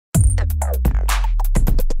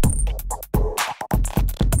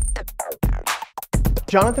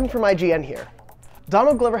Jonathan from IGN here.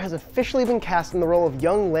 Donald Glover has officially been cast in the role of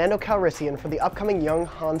young Lando Calrissian for the upcoming young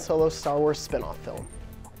Han Solo Star Wars spin-off film.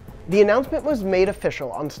 The announcement was made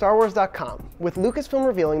official on StarWars.com, with Lucasfilm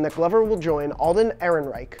revealing that Glover will join Alden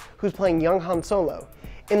Ehrenreich, who's playing young Han Solo,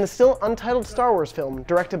 in the still untitled Star Wars film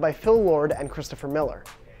directed by Phil Lord and Christopher Miller.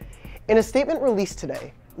 In a statement released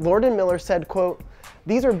today, Lord and Miller said, quote,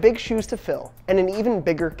 "These are big shoes to fill, and an even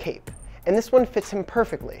bigger cape, and this one fits him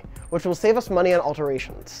perfectly, which will save us money on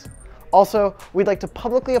alterations. Also, we'd like to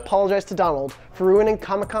publicly apologize to Donald for ruining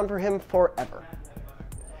Comic-Con for him forever."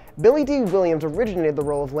 Billy D. Williams originated the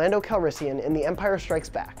role of Lando Calrissian in The Empire Strikes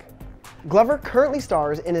Back. Glover currently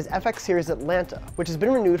stars in his FX series Atlanta, which has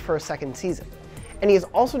been renewed for a second season, and he is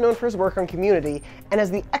also known for his work on Community and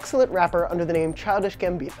as the excellent rapper under the name Childish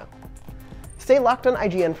Gambino. Stay locked on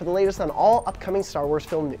IGN for the latest on all upcoming Star Wars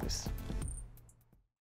film news.